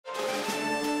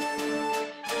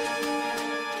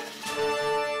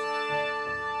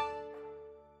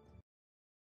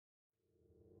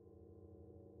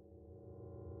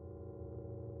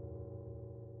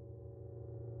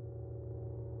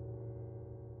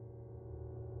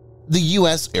The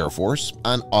U.S. Air Force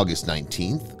on August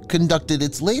 19th conducted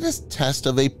its latest test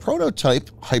of a prototype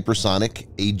hypersonic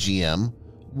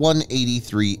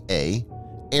AGM-183A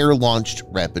air-launched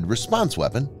rapid response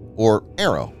weapon, or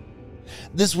ARRW.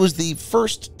 This was the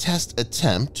first test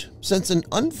attempt since an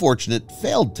unfortunate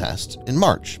failed test in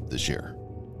March this year.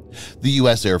 The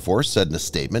U.S. Air Force said in a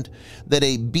statement that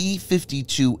a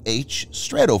B-52H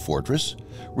Stratofortress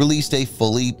released a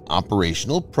fully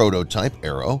operational prototype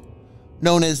ARRW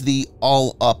known as the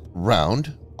All-Up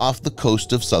Round off the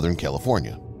coast of Southern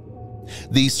California.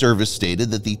 The service stated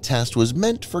that the test was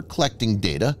meant for collecting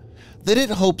data that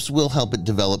it hopes will help it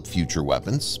develop future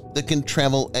weapons that can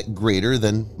travel at greater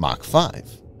than Mach 5.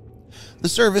 The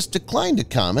service declined to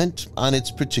comment on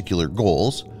its particular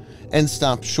goals and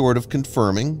stopped short of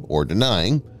confirming or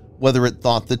denying whether it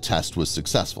thought the test was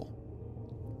successful.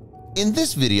 In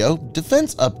this video,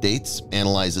 Defense Updates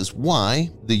analyzes why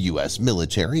the U.S.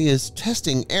 military is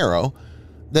testing ARRW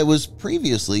that was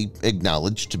previously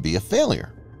acknowledged to be a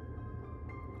failure.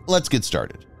 Let's get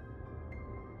started.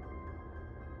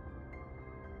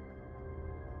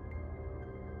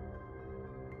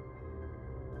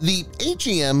 The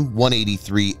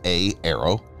AGM-183A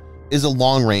ARRW is a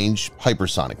long-range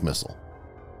hypersonic missile.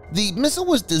 The missile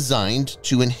was designed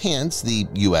to enhance the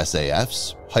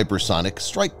USAF's hypersonic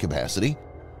strike capacity,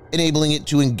 enabling it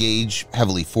to engage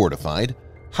heavily fortified,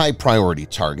 high-priority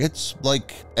targets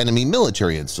like enemy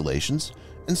military installations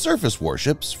and surface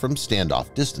warships from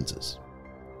standoff distances.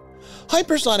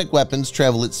 Hypersonic weapons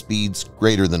travel at speeds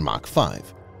greater than Mach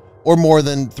 5, or more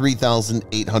than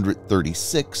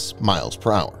 3,836 miles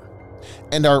per hour,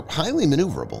 and are highly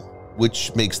maneuverable,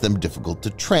 which makes them difficult to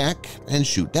track and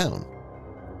shoot down.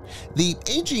 The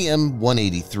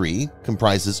AGM-183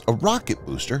 comprises a rocket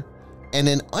booster and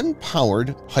an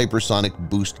unpowered hypersonic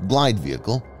boost glide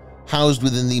vehicle housed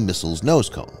within the missile's nose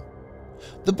cone.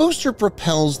 The booster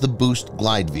propels the boost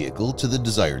glide vehicle to the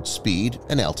desired speed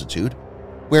and altitude,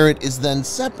 where it is then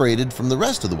separated from the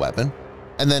rest of the weapon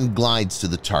and then glides to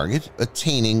the target,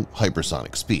 attaining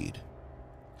hypersonic speed.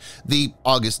 The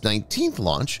August 19th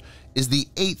launch is the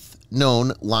 8th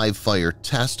known live-fire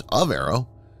test of ARRW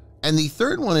and the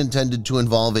third one intended to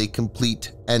involve a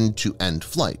complete end-to-end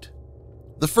flight.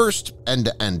 The first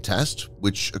end-to-end test,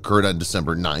 which occurred on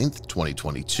December 9th,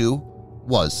 2022,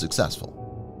 was successful.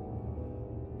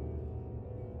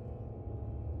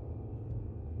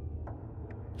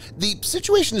 The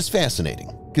situation is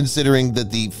fascinating, considering that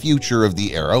the future of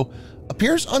the ARRW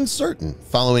appears uncertain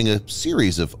following a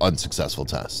series of unsuccessful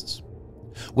tests.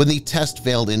 When the test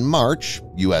failed in March,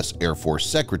 U.S. Air Force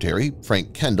Secretary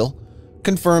Frank Kendall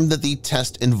confirmed that the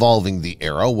test involving the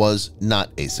ARRW was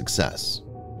not a success.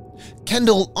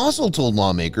 Kendall also told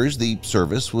lawmakers the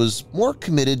service was more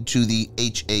committed to the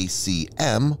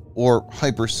HACM, or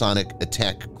Hypersonic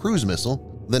Attack Cruise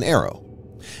Missile, than ARRW,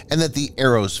 and that the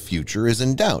ARRW's future is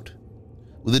in doubt,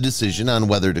 with a decision on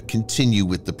whether to continue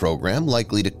with the program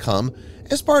likely to come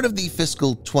as part of the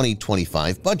fiscal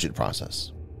 2025 budget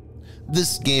process.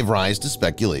 This gave rise to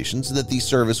speculations that the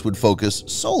service would focus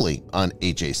solely on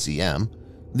HACM,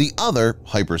 the other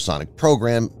hypersonic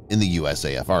program in the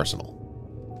USAF arsenal.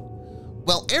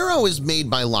 While ARRW is made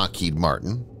by Lockheed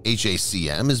Martin,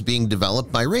 HACM is being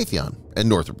developed by Raytheon and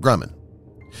Northrop Grumman.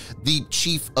 The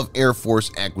Chief of Air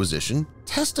Force Acquisition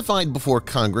testified before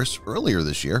Congress earlier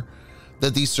this year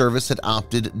that the service had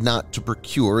opted not to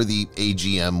procure the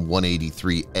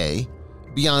AGM-183A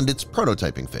beyond its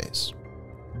prototyping phase.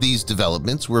 These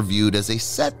developments were viewed as a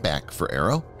setback for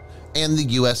ARRW and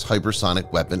the U.S.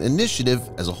 Hypersonic Weapon Initiative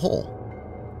as a whole.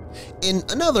 In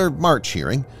another March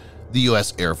hearing, the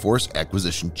U.S. Air Force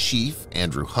Acquisition Chief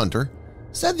Andrew Hunter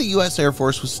said the U.S. Air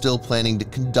Force was still planning to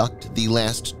conduct the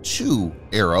last 2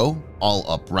 ARRW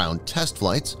all-up round test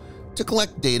flights to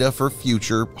collect data for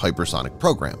future hypersonic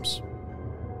programs.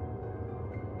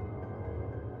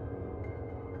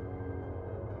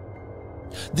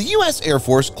 The U.S. Air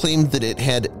Force claimed that it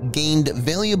had gained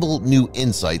valuable new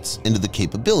insights into the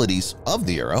capabilities of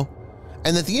the ARRW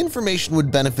and that the information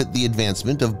would benefit the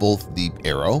advancement of both the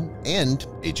ARRW and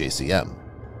HACM.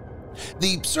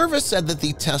 The service said that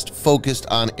the test focused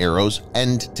on ARRW's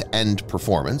end-to-end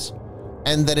performance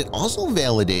and that it also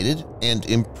validated and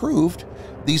improved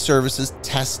the service's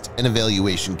test and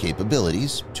evaluation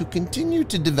capabilities to continue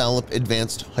to develop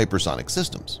advanced hypersonic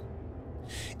systems.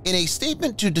 In a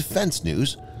statement to Defense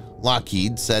News,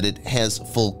 Lockheed said it has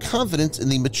full confidence in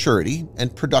the maturity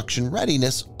and production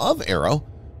readiness of ARRW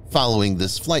following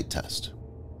this flight test.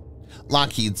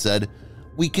 Lockheed said,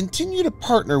 "We continue to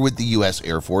partner with the U.S.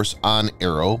 Air Force on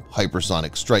ARRW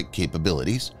hypersonic strike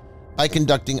capabilities by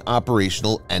conducting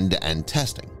operational end-to-end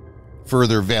testing,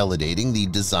 further validating the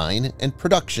design and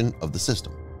production of the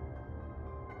system.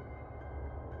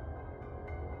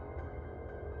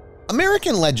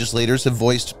 American legislators have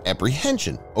voiced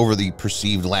apprehension over the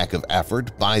perceived lack of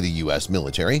effort by the U.S.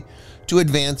 military to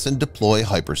advance and deploy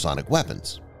hypersonic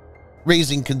weapons,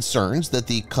 raising concerns that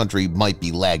the country might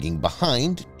be lagging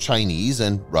behind Chinese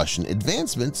and Russian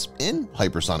advancements in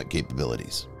hypersonic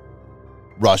capabilities.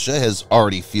 Russia has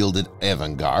already fielded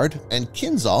Avangard and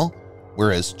Kinzhal,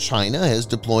 whereas China has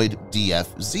deployed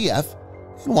DF-ZF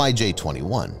and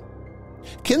YJ-21.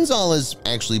 Kinzhal has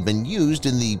actually been used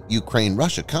in the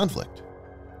Ukraine-Russia conflict.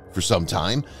 For some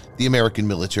time, the American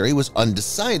military was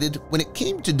undecided when it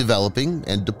came to developing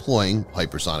and deploying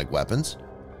hypersonic weapons.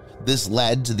 This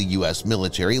led to the U.S.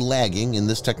 military lagging in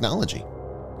this technology.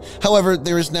 However,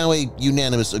 there is now a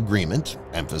unanimous agreement,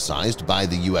 emphasized by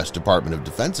the U.S. Department of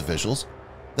Defense officials,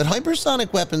 that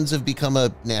hypersonic weapons have become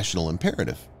a national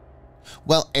imperative.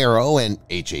 While ARRW and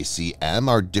HACM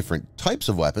are different types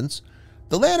of weapons,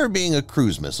 the latter being a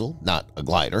cruise missile, not a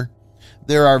glider,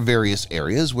 there are various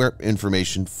areas where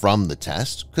information from the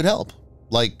test could help,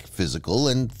 like physical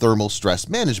and thermal stress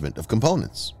management of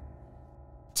components.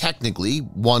 Technically,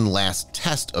 one last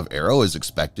test of ARRW is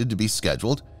expected to be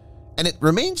scheduled, and it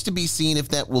remains to be seen if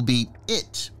that will be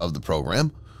it of the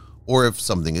program or if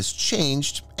something has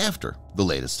changed after the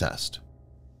latest test.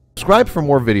 Subscribe for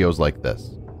more videos like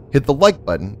this. Hit the like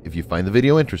button if you find the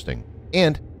video interesting,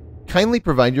 and kindly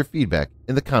provide your feedback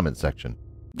in the comment section.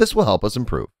 This will help us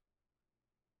improve.